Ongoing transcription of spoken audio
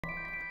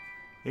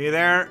Hey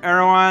there,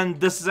 everyone.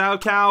 This is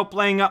Cow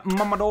playing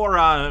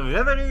Momodora,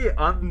 Reverie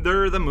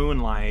Under the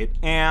Moonlight,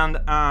 and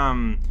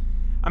I'm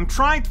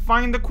trying to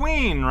find the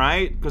queen,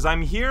 right? Because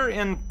I'm here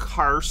in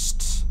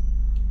Karst,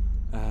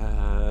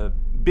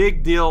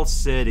 big deal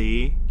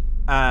city.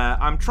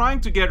 I'm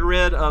trying to get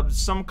rid of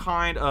some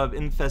kind of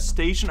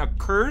infestation, a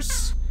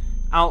curse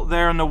out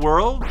there in the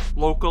world,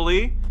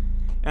 locally.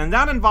 And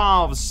that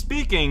involves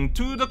speaking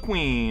to the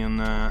queen.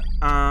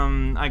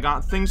 I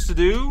got things to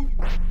do.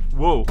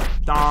 Whoa,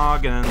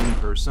 dog and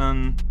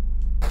person.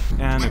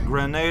 And a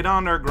grenade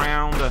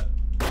underground.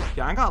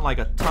 Yeah, I got like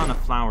a ton of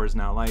flowers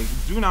now. Like,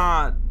 do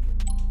not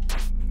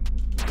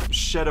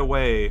shed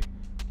away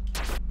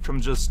from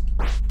just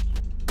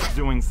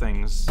doing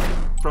things.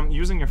 From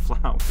using your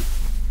flowers.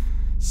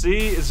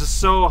 See, it's just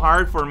so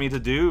hard for me to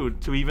do,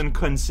 to even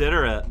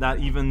consider it. That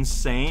even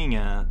saying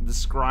it,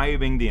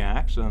 describing the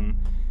action,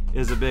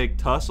 is a big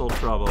tussle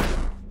trouble.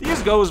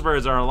 These ghost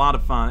birds are a lot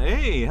of fun.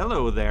 Hey,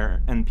 hello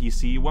there,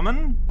 NPC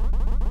woman.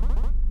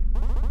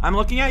 I'm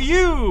looking at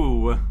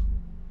you!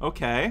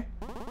 Okay.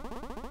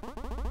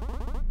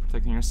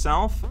 Protecting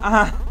yourself.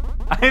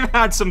 I've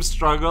had some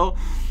struggle.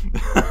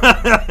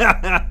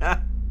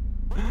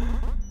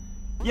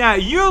 Yeah,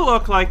 you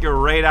look like you're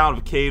right out of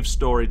a cave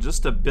story,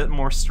 just a bit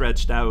more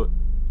stretched out.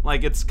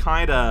 Like, it's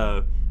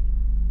kinda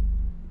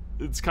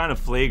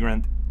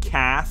flagrant.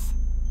 Cath.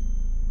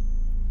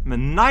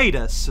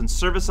 Menitus, in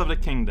service of the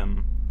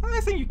kingdom. I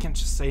think you can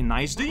just say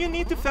nice. Do you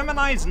need to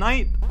feminize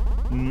knight?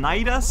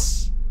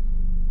 Knightus?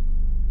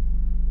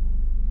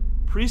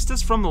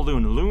 Priestess from the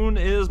Loon. Loon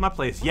is my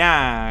place.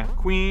 Yeah,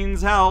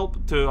 queen's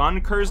help to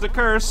uncurse the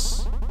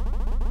curse.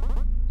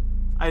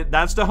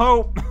 That's the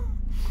hope.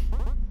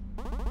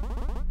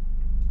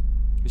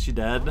 Is she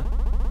dead?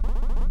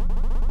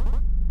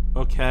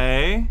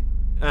 Okay.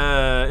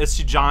 Is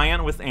she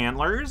giant with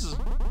antlers?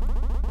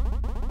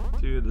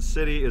 To the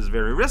city is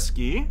very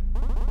risky.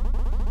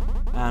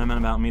 Adamant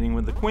about meeting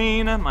with the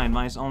queen. My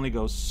advice only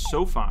goes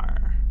so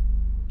far.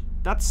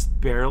 That's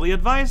barely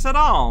advice at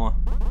all.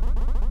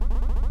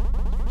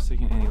 If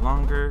taking any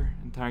longer,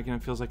 entire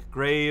kingdom feels like a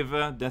grave.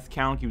 Death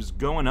count keeps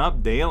going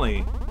up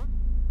daily.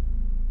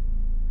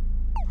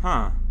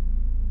 Huh.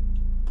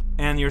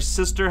 And your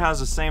sister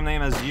has the same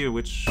name as you,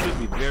 which should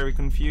be very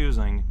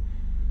confusing.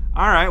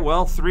 Alright,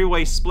 well,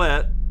 three-way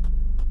split.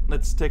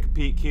 Let's take a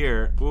peek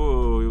here.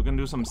 Ooh, you can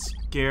do some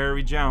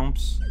scary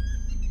jumps.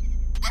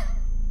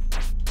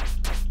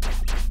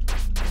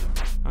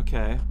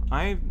 Okay.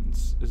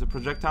 Is a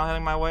projectile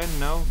heading my way?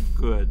 No?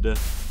 Good.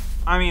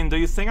 I mean, do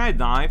you think I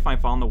die if I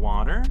fall in the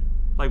water?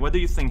 Like, what do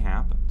you think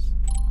happens?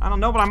 I don't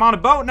know, but I'm on a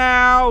boat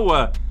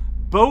now!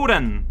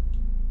 Boatin'!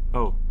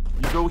 Oh,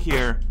 you go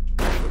here.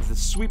 The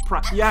sweet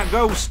yeah,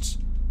 ghosts!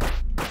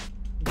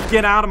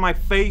 Get out of my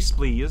face,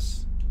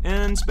 please.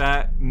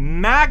 Inspect.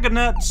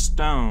 Magnet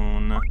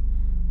stone.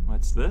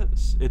 What's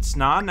this? It's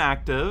not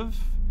active.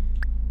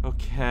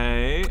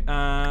 Okay.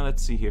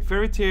 Let's see here.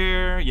 Fairy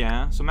tear.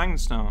 Yeah. So magnet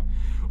stone.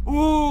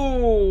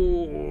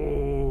 Ooh.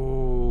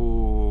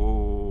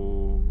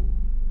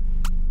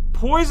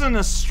 Poison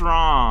is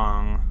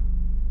strong.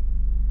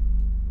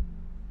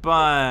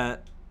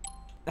 But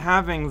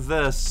having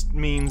this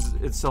means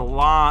it's a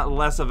lot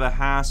less of a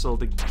hassle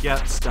to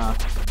get stuff.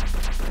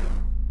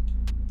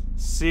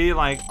 See,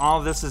 like,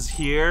 all this is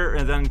here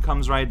and then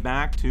comes right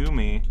back to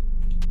me.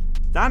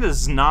 That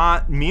is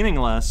not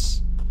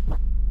meaningless.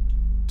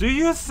 Do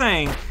you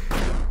think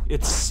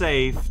it's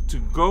safe to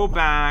go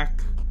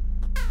back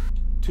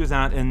to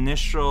that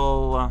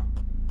initial...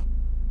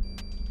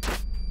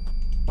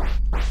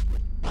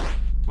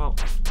 Well,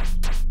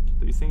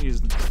 do you think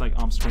he's just, like,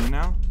 off screen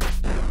now?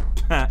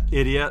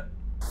 Idiot.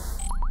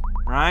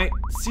 Right?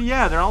 See,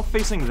 yeah, they're all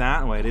facing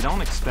that way. They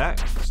don't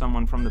expect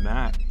someone from the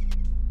back.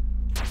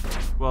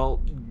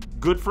 Well,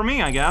 good for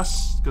me, I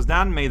guess, because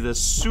that made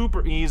this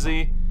super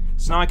easy.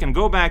 So now I can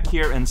go back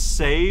here and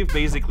save,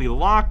 basically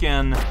lock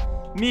in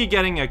me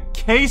getting a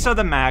case of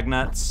the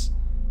magnets.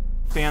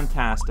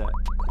 Fantastic.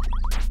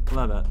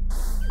 Love it.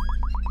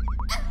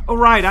 Oh,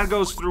 right, that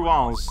goes through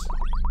walls.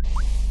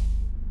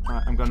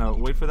 Alright, I'm gonna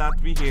wait for that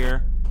to be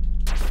here.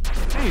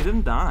 Hey, he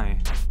didn't die.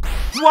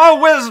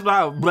 Whoa, where's...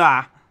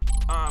 blah.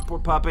 Poor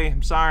puppy,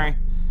 I'm sorry.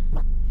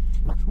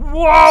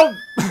 Whoa!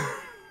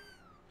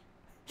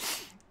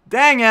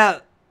 Dang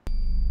it!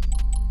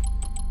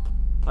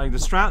 Like, the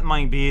strat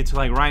might be to,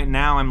 like, right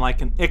now I'm,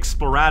 like, in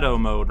Explorado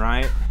mode,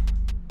 right?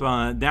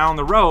 But down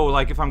the road,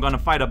 like, if I'm gonna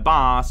fight a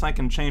boss, I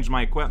can change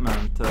my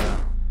equipment to,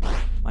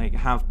 like,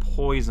 have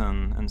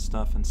poison and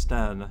stuff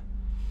instead.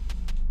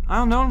 I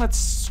don't know,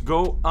 let's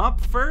go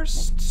up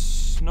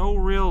first. No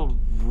real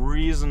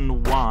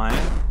reason why,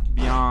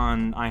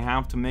 beyond I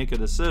have to make a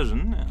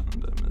decision,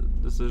 and the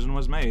decision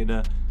was made.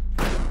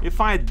 If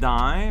I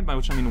die, by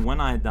which I mean when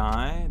I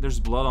die,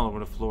 there's blood all over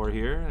the floor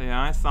here. Yeah,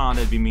 I thought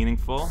it'd be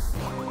meaningful.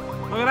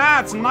 Look at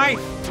that, it's a knight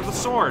with a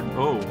sword.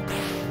 Oh,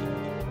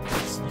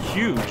 it's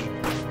huge.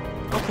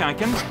 Okay, I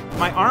can,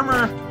 my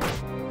armor.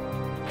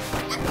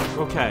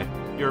 Okay,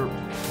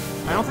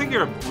 I don't think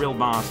you're a real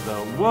boss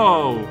though.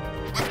 Whoa,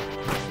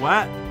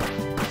 what?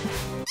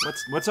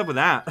 What's up with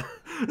that?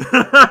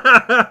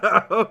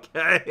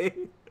 Okay.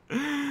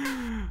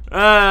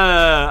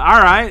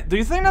 Alright. Do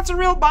you think that's a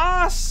real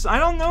boss? I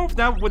don't know if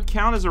that would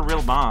count as a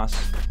real boss.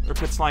 Or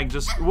if it's like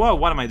just... Whoa,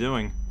 what am I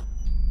doing?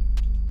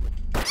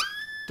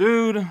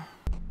 Dude.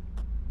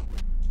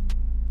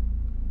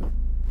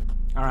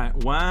 Alright,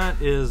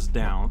 what is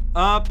down?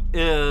 Up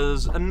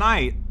is a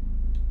knight.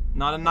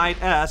 Not a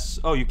knight S.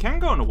 Oh, you can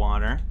go into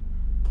water.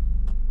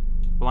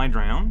 Will I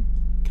drown?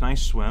 Can I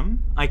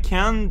swim? I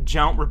can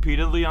jump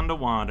repeatedly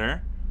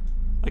underwater.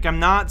 Like, I'm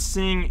not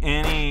seeing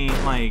any,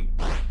 like,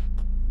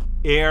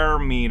 air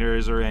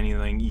meters or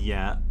anything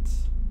yet.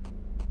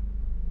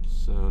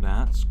 So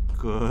that's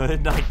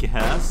good, I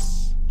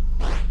guess.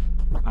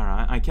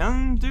 Alright, I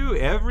can do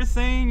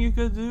everything you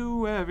could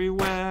do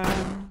everywhere.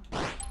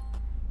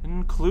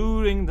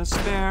 Including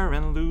despair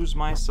and lose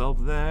myself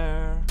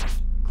there.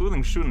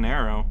 Including shoot an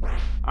arrow.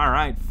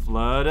 Alright,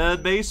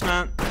 flooded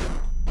basement.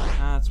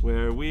 That's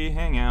where we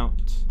hang out.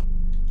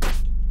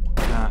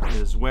 That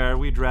is where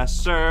we dress,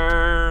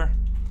 sir.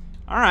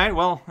 Alright,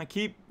 well, I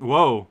keep...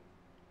 Whoa.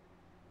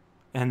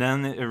 And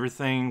then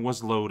everything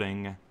was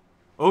loading.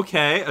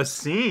 Okay, a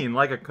scene,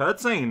 like a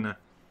cutscene.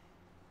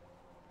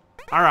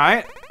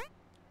 Alright.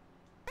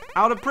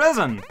 Out of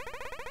prison.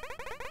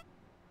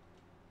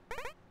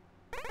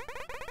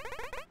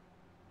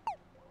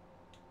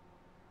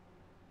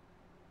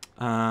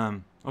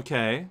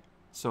 Okay.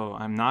 So,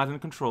 I'm not in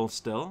control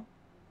still.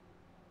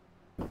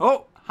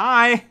 Oh,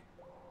 hi!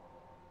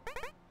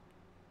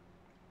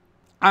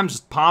 I'm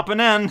just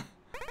popping in.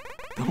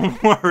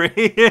 Don't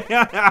worry.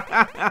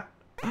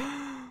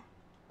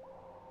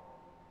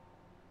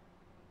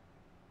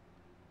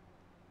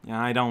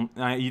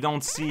 Yeah, you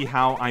don't see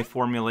how I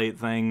formulate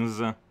things.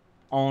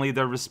 Only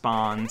the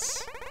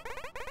response.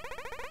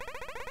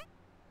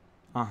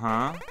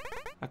 Uh-huh.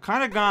 I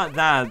kind of got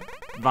that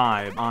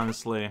vibe,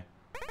 honestly.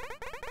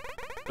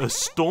 A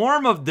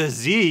storm of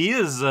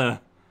disease?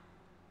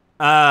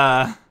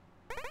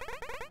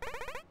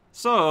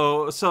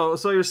 So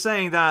you're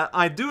saying that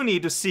I do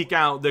need to seek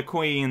out the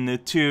queen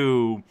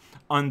to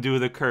undo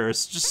the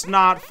curse, just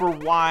not for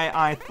why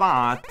I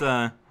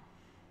thought.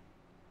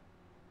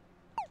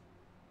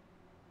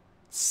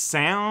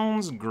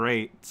 Sounds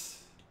great.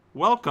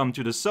 Welcome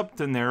to the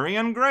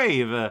subterranean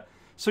grave.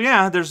 So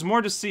yeah, there's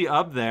more to see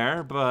up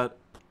there, but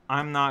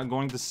I'm not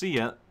going to see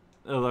it,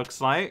 it looks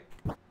like.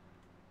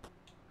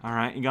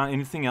 Alright, you got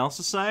anything else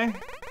to say?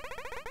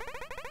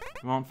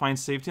 You won't find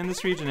safety in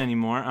this region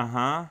anymore,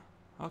 uh-huh.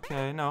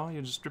 Okay, no,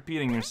 you're just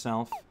repeating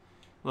yourself.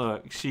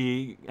 Look,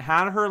 she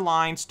had her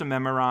lines to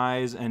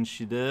memorize, and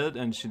she did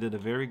a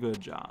very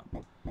good job.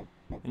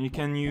 And you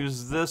can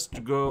use this to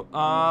go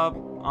up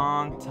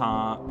on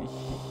top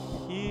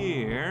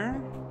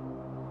here.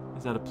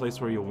 Is that a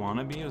place where you want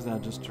to be, or is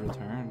that just to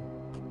return?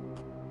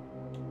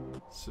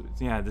 So,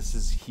 yeah, this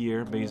is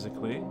here,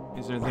 basically.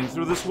 Is there anything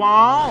through this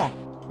wall?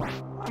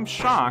 I'm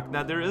shocked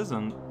that there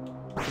isn't.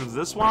 Through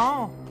this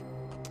wall?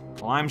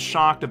 Well, I'm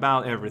shocked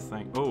about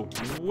everything. Oh,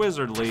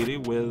 wizard lady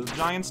with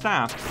giant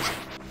staff.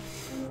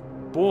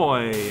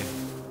 Boy.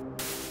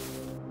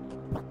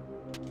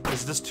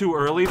 Is this too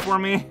early for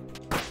me?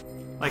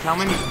 Like, how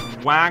many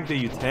whack do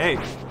you take?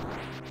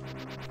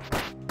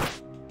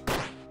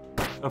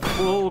 A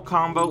full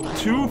combo,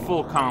 2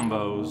 full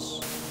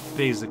combos,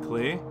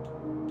 basically.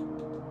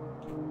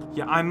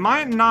 Yeah, I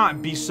might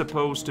not be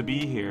supposed to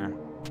be here.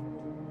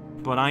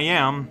 But I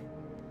am.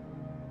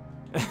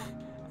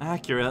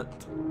 Accurate.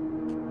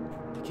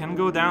 I can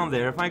go down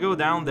there. If I go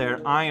down there,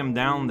 I am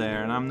down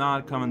there, and I'm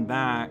not coming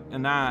back.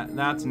 And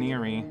that's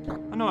eerie.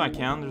 I know I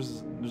can.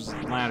 There's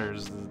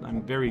ladders.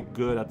 I'm very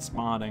good at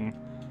spotting.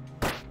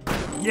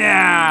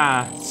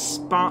 Yeah!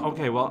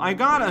 Okay, well, I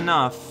got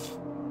enough.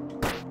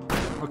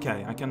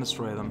 Okay, I can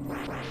destroy them.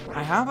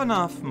 I have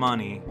enough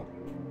money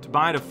to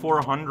buy the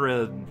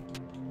 400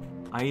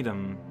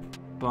 item,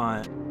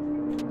 but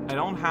I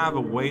don't have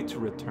a way to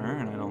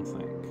return, I don't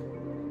think.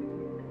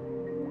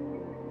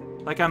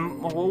 Like, I'm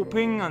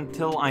hoping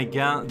until I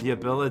get the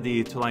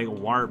ability to, like,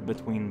 warp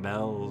between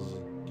bells.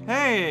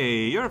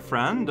 Hey, you're a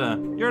friend.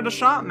 You're the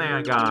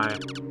shopman guy.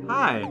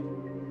 Hi.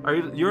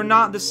 You're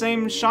not the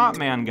same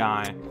shopman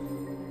guy.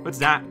 What's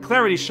that?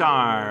 Clarity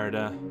shard.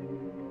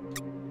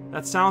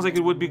 That sounds like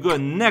it would be good.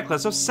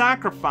 Necklace of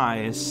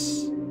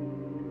sacrifice.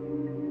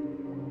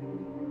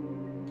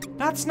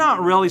 That's not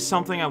really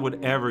something I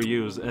would ever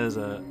use, is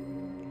it?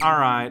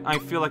 Alright, I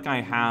feel like I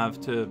have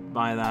to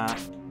buy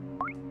that.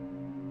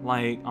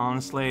 Like,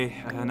 honestly,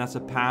 and that's a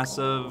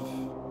passive.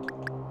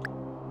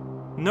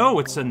 No,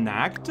 it's an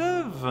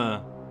active.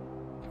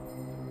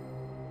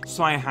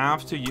 So I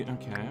have to use.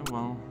 Okay,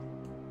 well.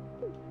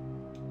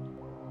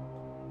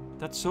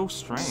 That's so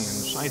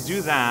strange. I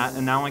do that,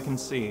 and now I can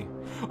see.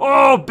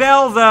 Oh,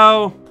 bell,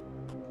 though!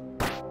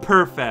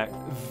 Perfect.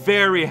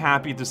 Very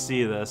happy to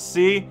see this.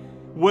 See?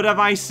 Would have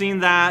I seen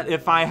that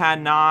if I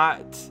had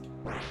not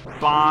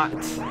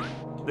bought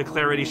the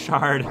clarity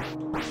shard?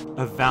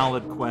 A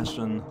valid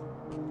question.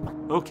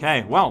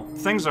 Okay, well,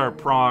 things are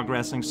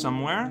progressing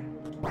somewhere,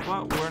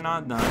 but we're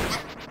not done.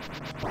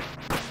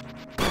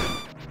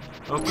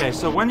 Okay,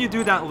 so when you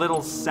do that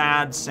little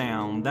sad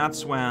sound,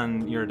 that's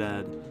when you're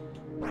dead.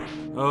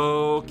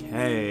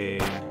 Okay.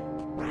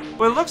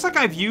 But it looks like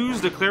I've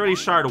used the clarity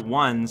shard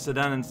once, and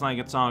then it's like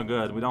it's all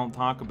good. We don't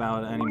talk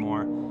about it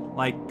anymore.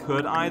 Like,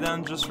 could I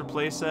then just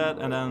replace it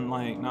and then,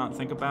 like, not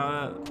think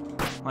about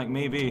it? Like,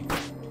 maybe.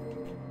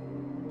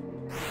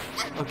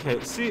 Okay,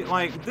 see,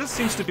 like, this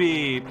seems to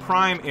be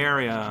prime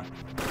area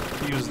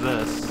to use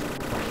this.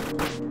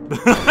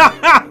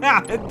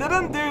 It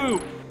didn't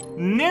do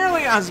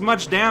nearly as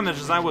much damage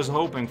as I was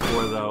hoping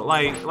for, though.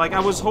 Like I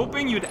was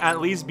hoping you'd at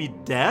least be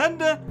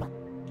dead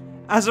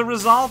as a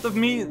result of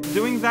me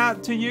doing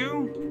that to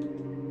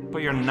you,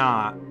 but you're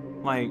not.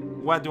 Like,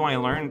 what do I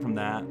learn from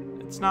that?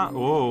 It's not.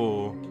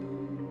 Oh,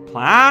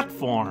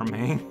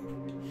 platforming.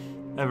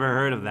 Ever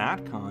heard of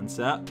that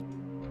concept?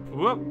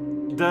 Whoop.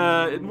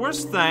 The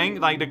worst thing,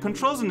 like, the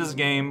controls in this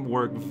game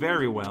work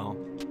very well.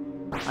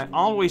 I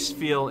always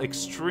feel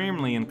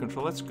extremely in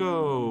control. Let's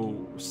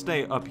go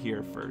stay up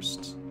here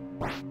first.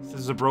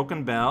 There's a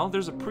broken bell.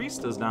 There's a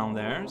priestess down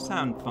there.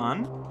 Sound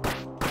fun?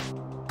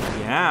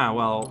 Yeah,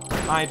 well,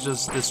 I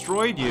just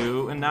destroyed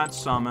you, and that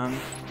summoned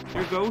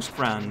your ghost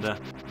friend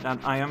that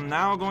I am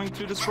now going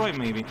to destroy,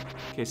 maybe.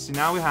 Okay, see,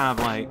 now we have,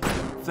 like,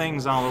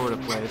 things all over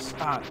the place.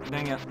 Ah,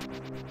 dang it.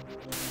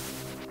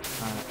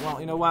 Alright, well,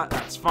 you know what?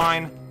 That's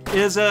fine.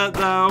 Is it,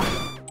 though?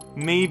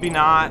 Maybe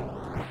not.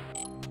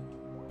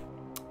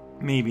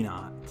 Maybe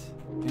not.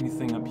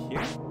 Anything up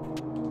here?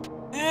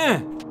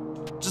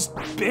 Just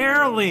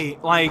barely.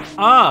 Like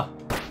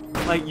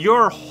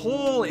your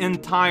whole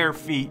entire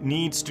feet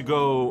needs to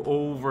go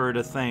over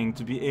the thing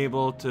to be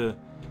able to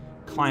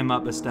climb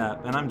up a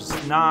step. And I'm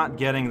just not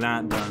getting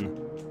that done.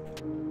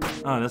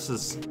 Oh, this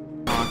is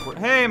awkward.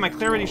 Hey, my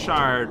clarity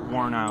shard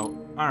worn out.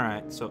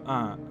 Alright, so,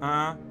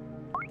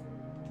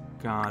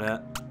 got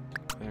it.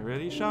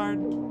 Clarity shard.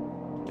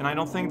 And I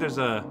don't think there's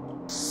a...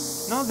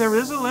 No, there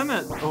is a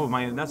limit. Oh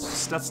my,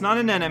 that's not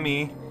an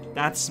enemy.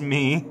 That's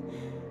me.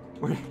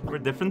 We're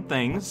different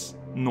things,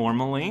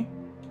 normally.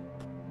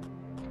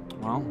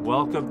 Well,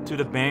 welcome to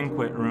the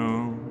banquet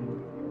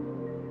room.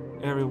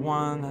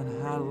 Everyone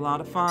had a lot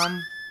of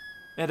fun.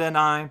 And then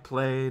I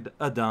played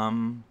a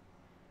dumb.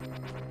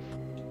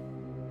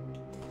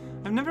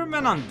 I've never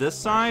been on this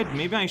side.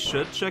 Maybe I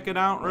should check it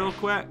out real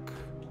quick.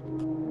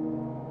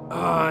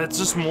 It's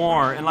just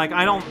more, and like,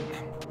 I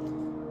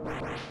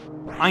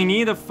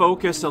need to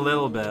focus a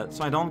little bit,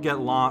 so I don't get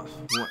lost.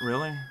 What,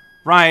 really?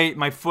 Right,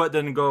 my foot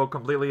didn't go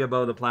completely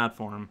above the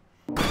platform.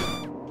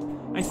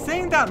 I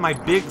think that my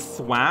big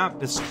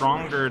thwap is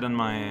stronger than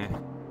my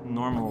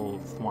normal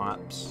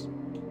thwaps.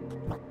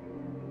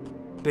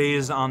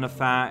 Based on the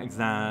fact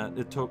that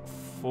it took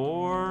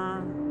 4... I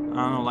don't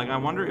know, like, I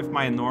wonder if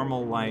my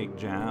normal, like,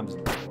 jabs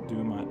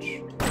do much.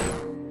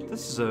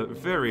 This is a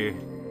very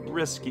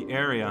risky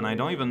area, and I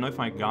don't even know if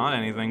I got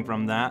anything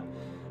from that.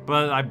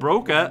 But I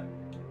broke it.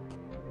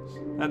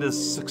 That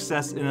is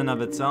success in and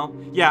of itself.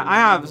 Yeah, I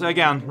have,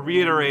 again,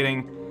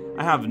 reiterating,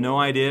 I have no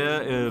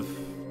idea if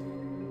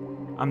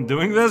I'm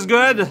doing this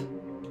good.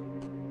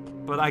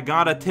 But I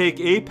gotta take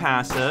a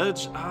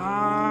passage.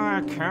 Ah,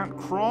 I can't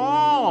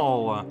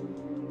crawl.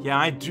 Yeah,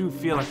 I do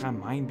feel like I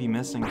might be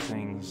missing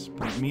things,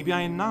 but maybe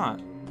I am not.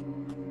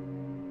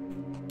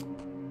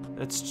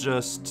 It's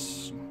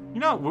just, you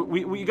know,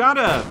 we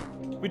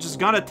just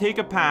gotta take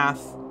a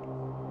path,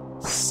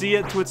 see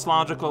it to its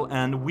logical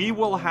end. We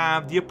will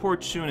have the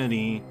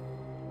opportunity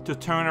to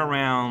turn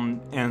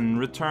around and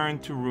return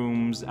to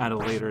rooms at a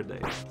later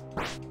date.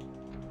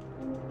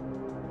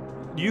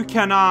 You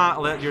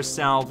cannot let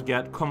yourself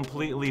get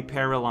completely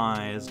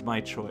paralyzed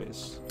by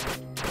choice.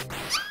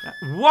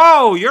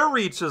 Whoa, your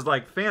reach is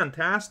like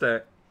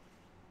fantastic.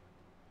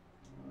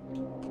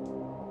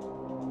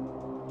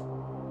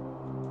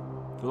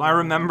 Do I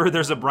remember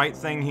there's a bright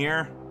thing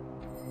here?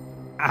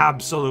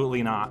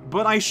 Absolutely not.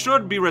 But I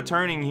should be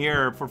returning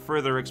here for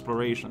further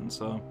exploration,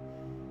 so.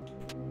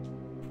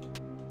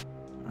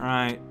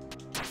 Alright,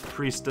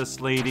 priestess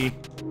lady.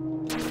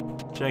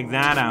 Check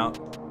that out.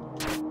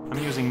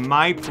 I'm using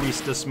my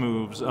priestess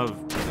moves of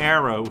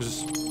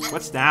arrows.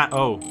 What's that?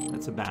 Oh,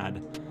 that's a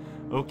bad.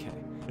 Okay.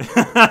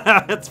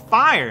 It's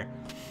fire!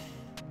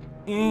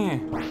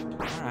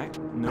 Alright,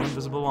 no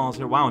invisible walls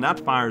here. Wow, that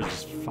fire is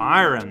just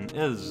firing. It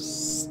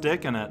is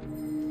sticking it.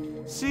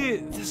 See,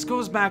 this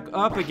goes back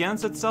up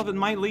against itself. It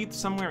might lead to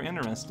somewhere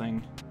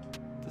interesting.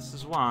 This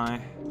is why.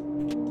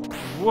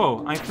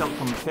 Whoa, I felt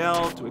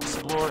compelled to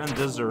explore in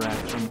this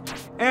direction.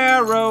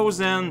 Arrows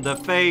in the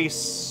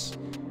face.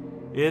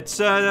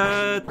 It's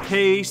a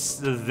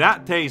taste.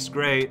 That tastes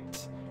great.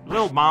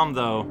 Little bomb,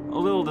 though. A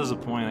little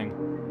disappointing.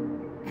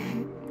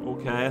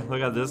 Okay,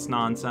 look at this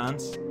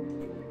nonsense.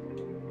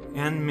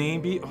 And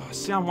maybe... Oh,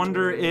 see, I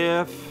wonder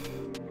if...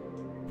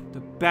 the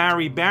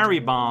Barry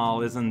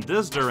ball is in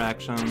this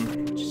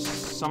direction. Which is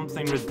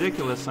something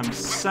ridiculous I'm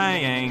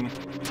saying.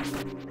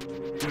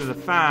 Due to the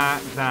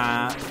fact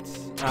that...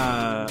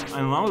 I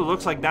don't know, it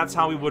looks like that's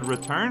how we would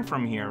return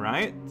from here,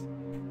 right?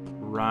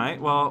 Right,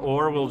 well,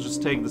 or we'll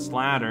just take this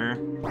ladder.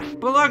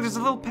 But look, there's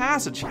a little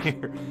passage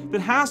here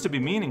that has to be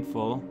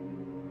meaningful.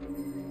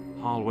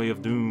 Hallway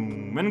of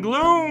doom and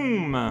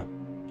gloom!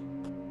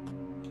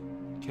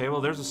 Okay,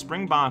 well there's a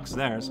spring box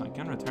there, so I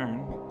can return.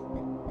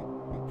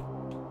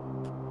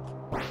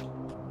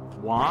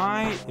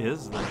 Why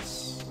is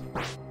this?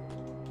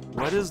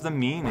 What is the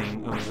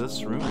meaning of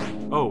this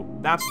room? Oh,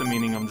 that's the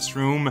meaning of this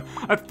room.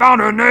 I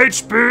found an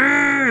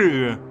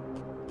HP!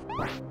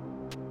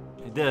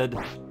 I did.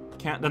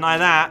 Can't deny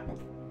that.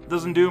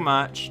 Doesn't do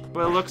much,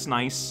 but it looks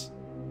nice.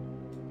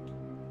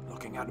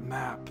 Looking at a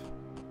map.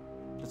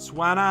 That's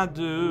what I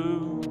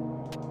do.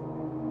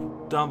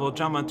 Double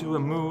jump onto a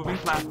moving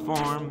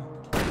platform.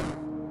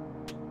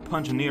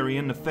 Punch an Eerie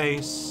in the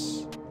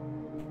face.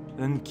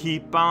 Then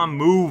keep on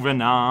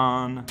moving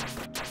on.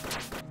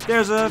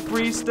 There's a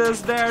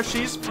priestess there,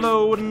 she's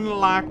floating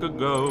like a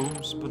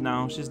ghost. But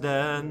now she's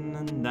dead,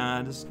 and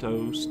that is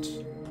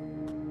toast.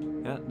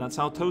 Yeah, that's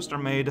how toast are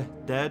made.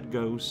 Dead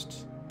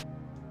ghost.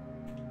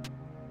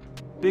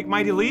 Big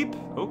mighty leap?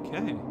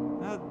 Okay.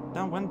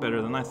 That went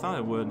better than I thought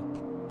it would.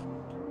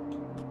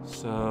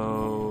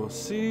 So,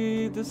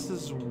 see, this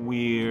is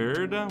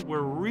weird.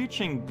 We're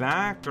reaching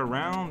back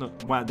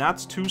around. Wow,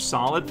 that's too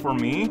solid for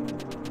me.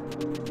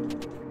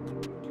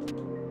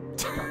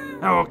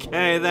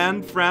 Okay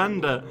then,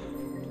 friend.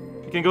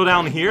 You can go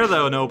down here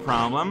though, no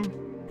problem.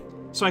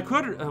 So I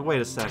could,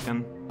 wait a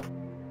second.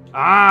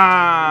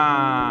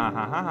 Ah!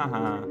 Ha, ha, ha,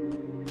 ha.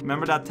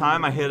 Remember that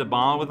time I hit a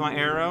ball with my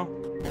arrow?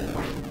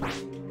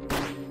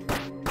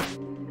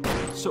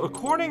 So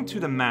according to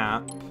the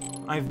map,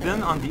 I've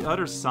been on the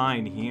other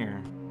side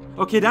here.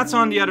 Okay, that's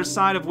on the other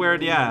side of where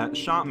the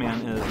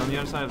Shotman is, on the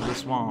other side of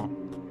this wall.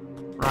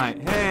 Right,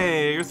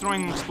 hey, you're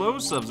throwing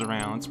explosives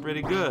around, it's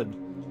pretty good.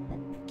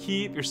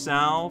 Keep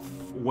yourself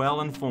well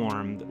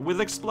informed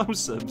with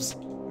explosives.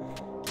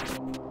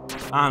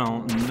 I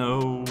don't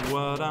know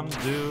what I'm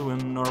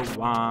doing or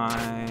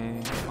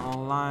why.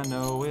 All I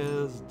know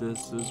is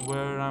this is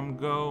where I'm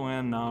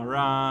going,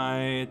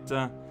 alright.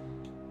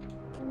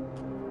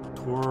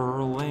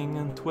 Twirling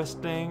and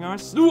twisting our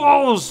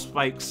oh,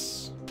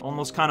 spikes!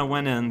 Almost kind of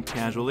went in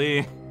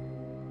casually.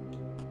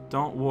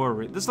 Don't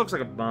worry. This looks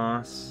like a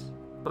boss,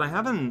 but I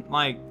haven't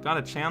like got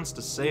a chance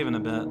to save in a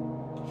bit.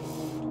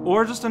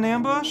 Or just an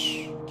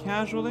ambush,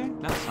 casually.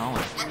 That's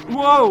solid.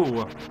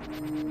 Whoa!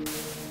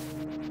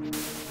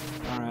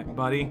 All right,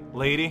 buddy,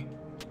 lady.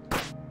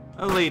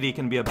 A lady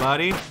can be a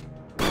buddy.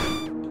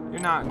 You're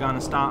not gonna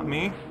stop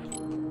me.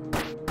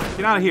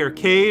 Get out of here,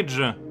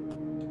 Cage.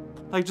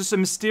 Like, just a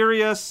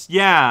mysterious...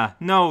 Yeah.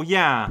 No,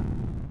 yeah.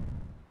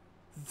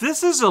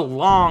 This is a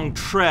long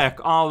trek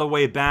all the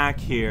way back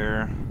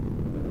here.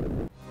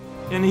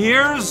 And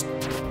here's...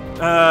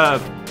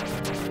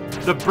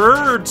 the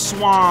bird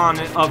swan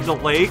of the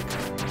lake.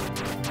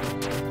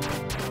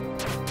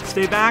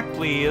 Stay back,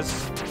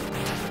 please.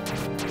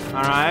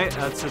 Alright,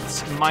 that's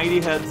its mighty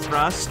head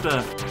thrust.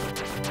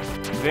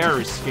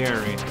 Very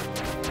scary.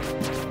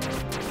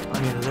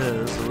 I mean, it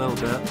is, a little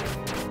bit.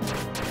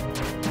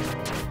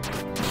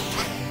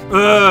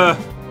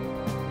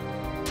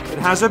 It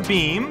has a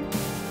beam.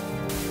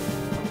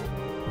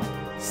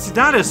 See,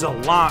 that is a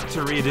lot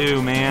to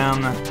redo,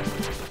 man.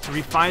 To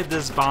refight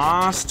this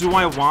boss? Do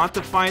I want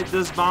to fight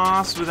this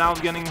boss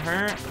without getting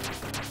hurt?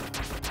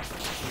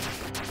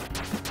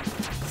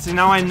 See,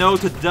 now I know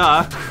to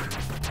duck.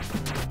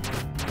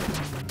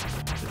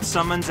 It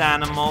summons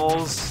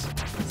animals.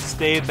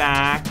 Stay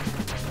back.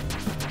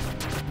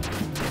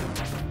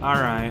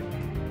 Alright.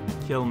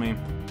 Kill me.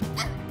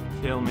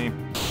 Kill me.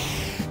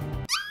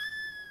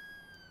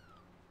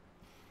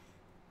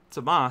 It's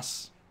a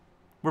boss.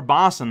 We're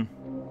bossing.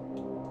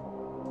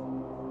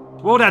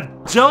 Whoa,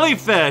 that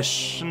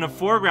jellyfish in the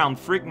foreground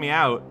freaked me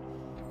out.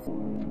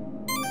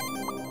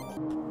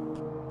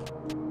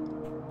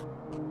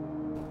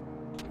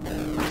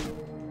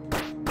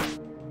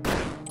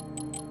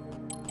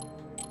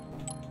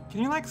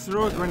 Can you like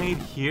throw a grenade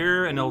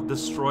here and it'll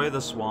destroy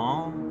this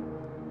wall?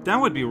 That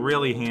would be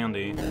really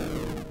handy.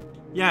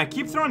 Yeah,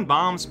 keep throwing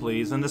bombs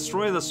please and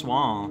destroy this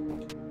wall.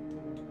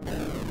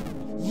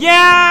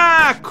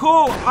 Yeah!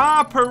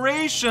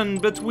 Cooperation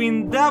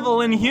between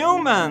devil and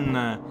human!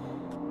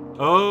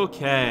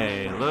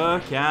 Okay,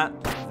 look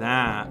at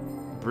that.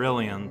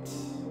 Brilliant.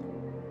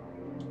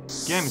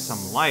 Give me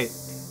some light.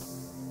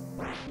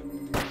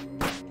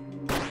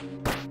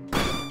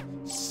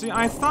 See,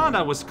 I thought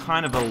that was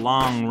kind of a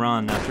long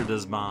run after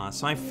this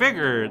boss. I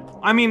figured...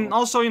 I mean,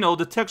 also, you know,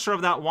 the texture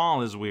of that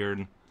wall is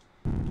weird.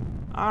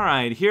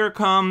 Alright, here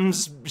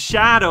comes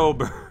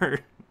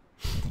Shadowbird.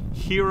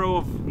 Hero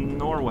of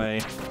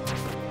Norway.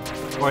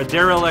 Or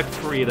Derelict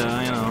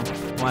Frida, you know,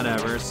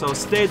 whatever. So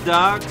stay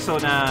ducked so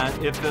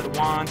that if it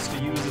wants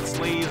to use its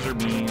laser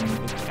beam,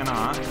 it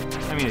cannot.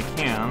 I mean, it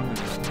can,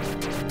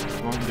 it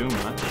just won't do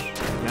much.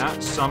 Yeah,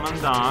 summon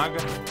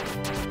dog.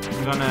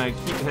 I'm gonna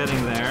keep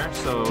hitting there,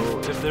 so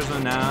if there's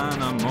an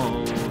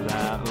animal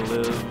that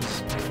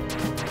lives,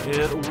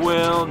 it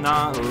will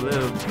not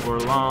live for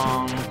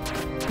long.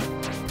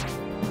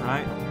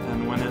 Alright,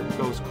 and when it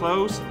goes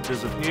close, it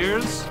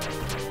disappears.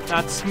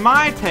 That's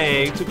my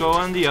take to go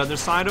on the other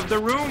side of the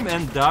room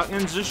and duck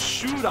and just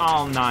shoot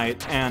all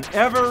night and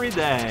every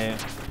day.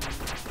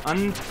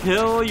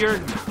 Until you're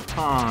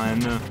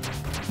gone.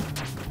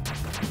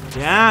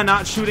 Yeah,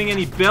 not shooting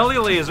any belly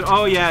laser.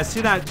 Oh yeah,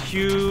 see that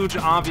huge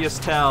obvious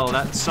tell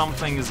that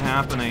something is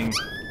happening.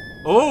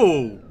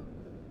 Oh!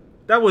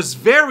 That was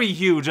very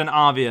huge and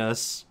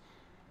obvious.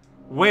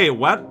 Wait,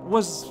 what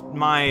was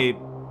my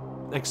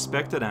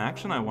expected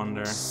action, I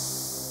wonder?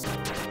 It's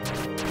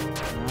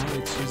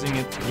using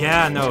it.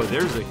 Yeah, no,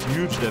 there's a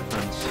huge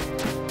difference.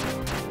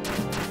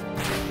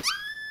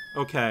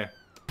 Okay.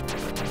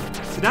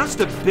 So that's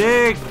the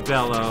big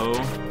bellow.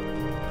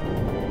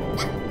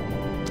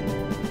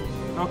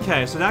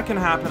 Okay, so that can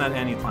happen at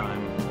any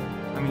time.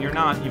 I mean, you're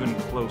not even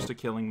close to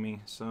killing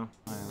me, so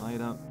I light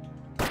up.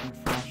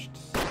 Refreshed.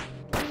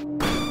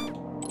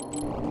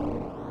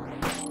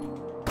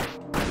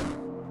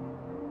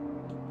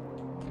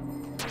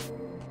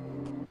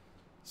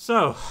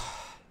 So,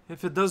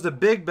 if it does the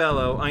big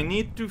bellow, I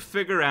need to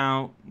figure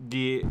out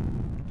the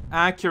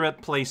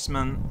accurate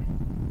placement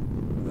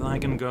that I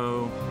can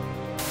go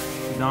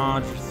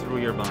dodge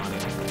through your body.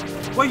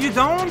 Well, you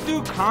don't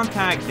do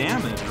contact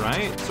damage,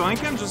 right? So I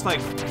can just, like,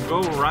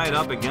 go right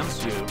up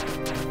against you.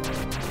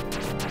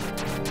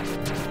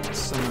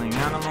 Summoning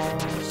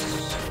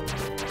animals.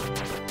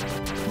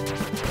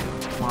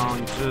 While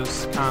you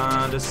just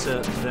kinda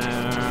sit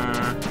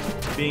there,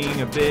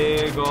 being a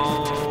big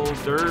old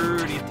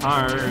dirty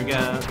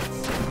target.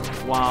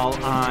 While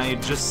I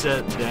just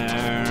sit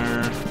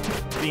there,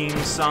 being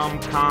some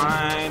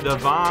kind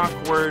of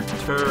awkward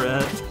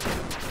turret.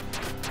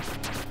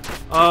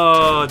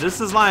 Oh, this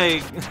is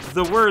like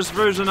the worst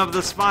version of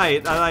this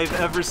fight that I've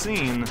ever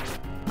seen.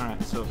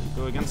 Alright, so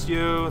go against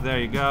you. There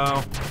you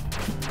go.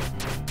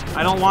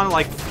 I don't want to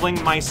like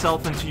fling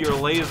myself into your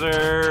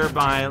laser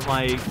by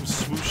like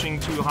swooshing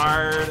too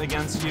hard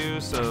against you,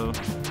 so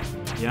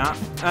yeah.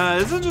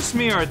 Is it just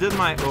me or did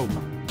my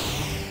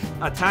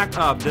attack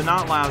up did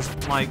not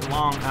last like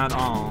long at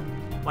all?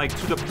 Like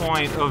to the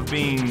point of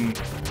being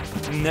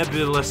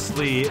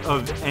nebulously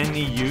of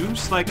any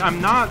use? Like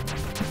I'm not.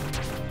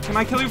 Can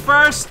I kill you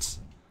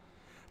first?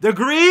 The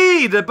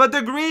greed! But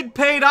the greed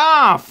paid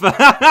off!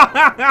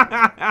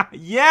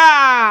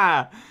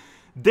 Yeah!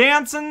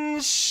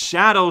 Dancing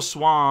Shadow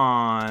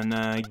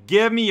Swan.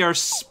 Give me your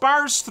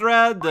sparse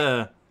thread.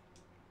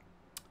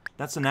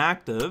 That's an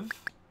active.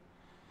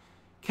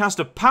 Cast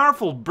a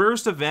powerful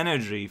burst of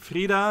energy.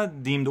 Frida,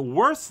 deemed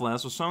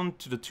worthless, was thrown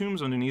to the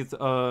tombs underneath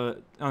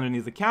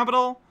the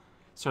capital.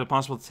 It's sort of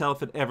possible to tell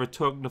if it ever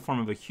took the form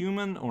of a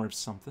human or of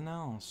something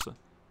else.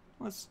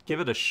 Let's give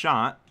it a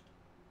shot.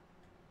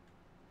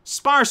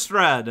 Sparse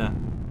thread.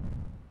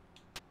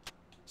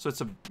 So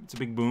it's a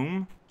big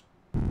boom.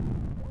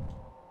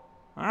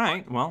 All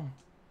right, well,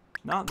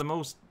 not the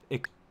most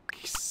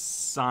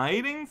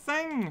exciting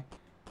thing,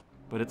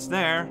 but it's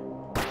there.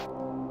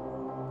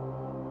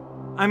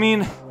 I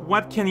mean,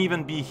 what can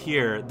even be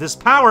here? This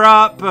power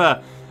up. All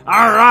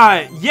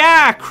right,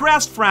 yeah,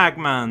 crest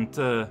fragment.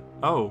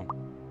 Oh.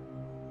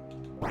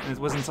 It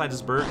was inside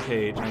this bird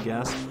cage, I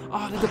guess.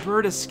 Oh, did the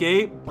bird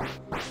escape?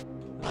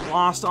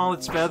 Lost all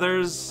its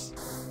feathers.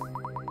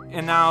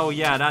 And now,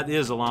 yeah, that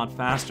is a lot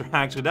faster,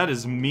 actually. That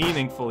is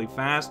meaningfully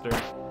faster.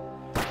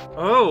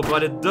 Oh,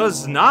 but it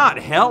does not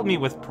help me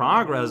with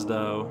progress,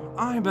 though.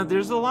 I bet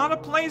there's a lot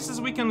of places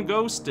we can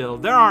go still.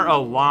 There are a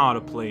lot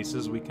of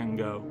places we can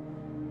go.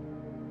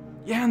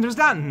 Yeah, and there's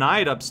that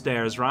night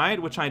upstairs, right?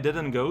 Which I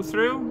didn't go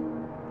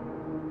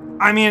through.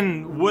 I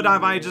mean, would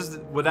that,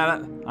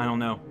 I don't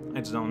know. I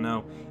just don't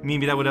know.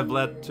 Maybe that would have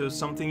led to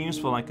something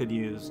useful I could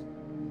use.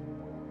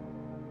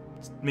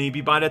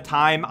 Maybe by the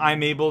time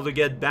I'm able to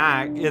get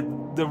back,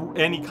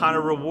 any kind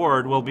of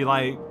reward will be,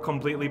 like,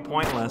 completely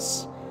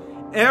pointless.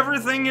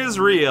 Everything is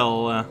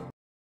real.